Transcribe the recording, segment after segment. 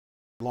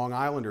Long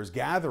Islanders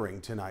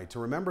gathering tonight to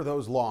remember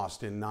those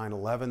lost in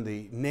 9/11.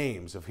 The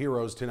names of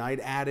heroes tonight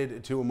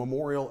added to a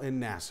memorial in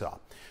Nassau.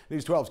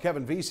 News 12's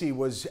Kevin Vesey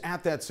was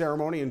at that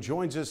ceremony and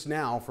joins us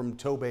now from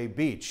Tobay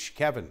Beach.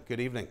 Kevin, good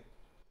evening.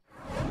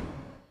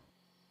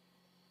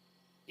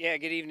 Yeah,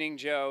 good evening,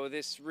 Joe.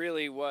 This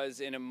really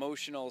was an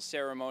emotional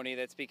ceremony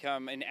that's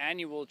become an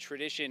annual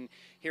tradition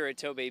here at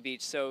Tobay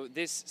Beach. So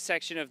this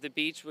section of the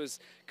beach was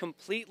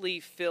completely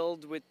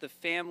filled with the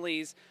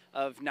families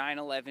of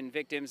 9/11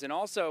 victims and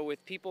also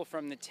with people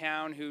from the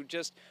town who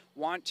just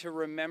want to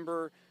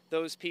remember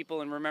those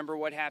people and remember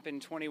what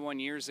happened 21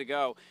 years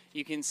ago.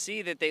 You can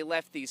see that they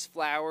left these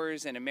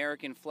flowers and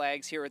American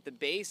flags here at the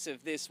base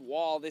of this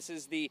wall. This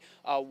is the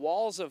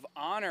Walls of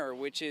Honor,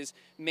 which was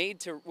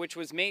made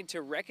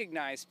to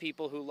recognize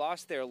people who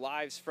lost their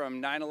lives from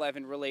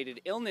 9/11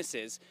 related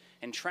illnesses.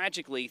 And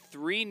tragically,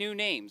 3 new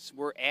names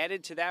were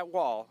added to that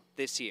wall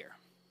this year.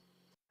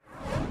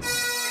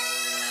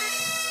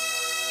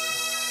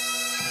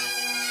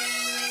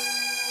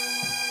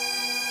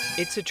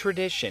 It's a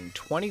tradition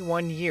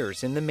 21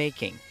 years in the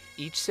making.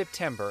 Each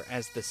September,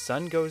 as the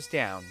sun goes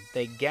down,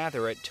 they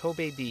gather at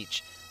Tobay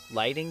Beach,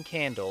 lighting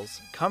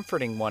candles,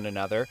 comforting one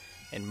another,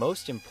 and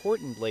most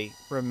importantly,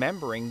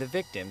 remembering the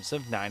victims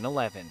of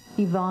 9/11.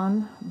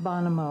 Yvonne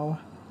Bonamo,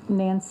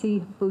 Nancy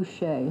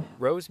Boucher.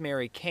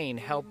 Rosemary Kane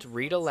helped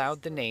read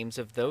aloud the names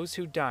of those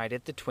who died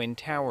at the Twin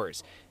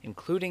Towers,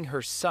 including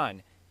her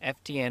son,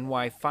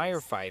 FDNY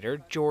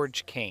firefighter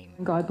George Kane.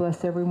 God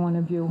bless every one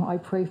of you. I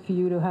pray for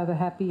you to have a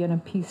happy and a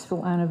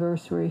peaceful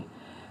anniversary,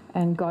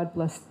 and God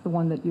bless the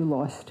one that you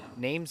lost.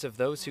 Names of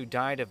those who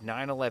died of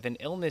 9/11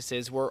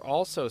 illnesses were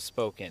also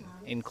spoken,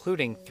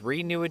 including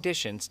 3 new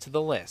additions to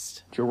the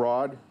list.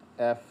 Gerard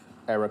F.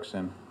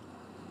 Erickson,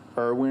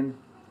 Erwin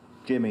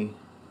Jimmy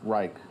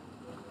Reich,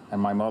 and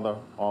my mother,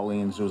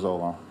 Arlene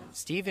Zuzolo.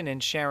 Stephen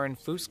and Sharon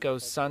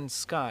Fusco's son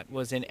Scott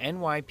was an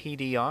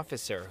NYPD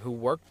officer who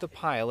worked the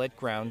pile at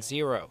Ground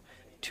Zero.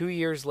 2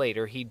 years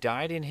later, he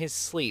died in his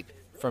sleep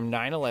from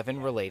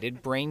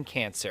 9/11-related brain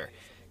cancer.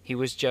 He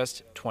was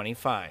just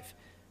 25.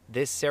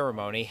 This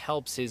ceremony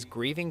helps his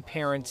grieving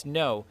parents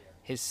know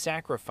his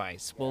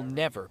sacrifice will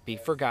never be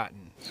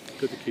forgotten. It's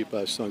good to keep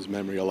our son's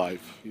memory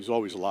alive. He's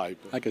always alive.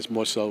 I guess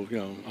more so,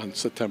 on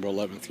September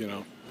 11th,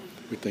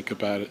 we think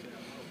about it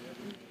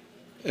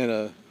in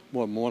a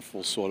more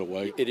mournful sort of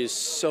way. It is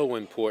so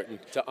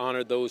important to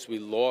honor those we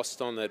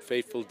lost on that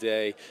fateful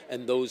day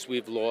and those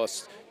we've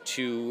lost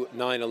to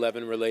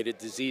 9/11 related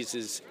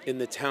diseases. In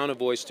the town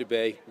of Oyster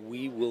Bay,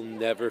 we will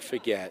never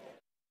forget.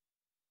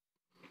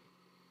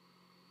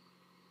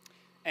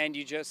 And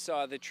you just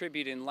saw the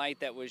tribute in light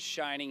that was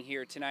shining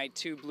here tonight.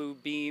 2 blue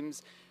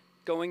beams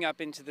going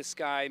up into the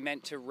sky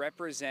meant to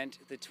represent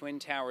the Twin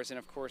Towers and,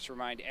 of course,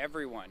 remind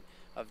everyone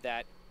of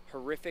that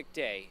horrific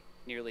day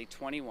nearly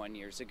 21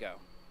 years ago.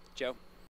 Joe?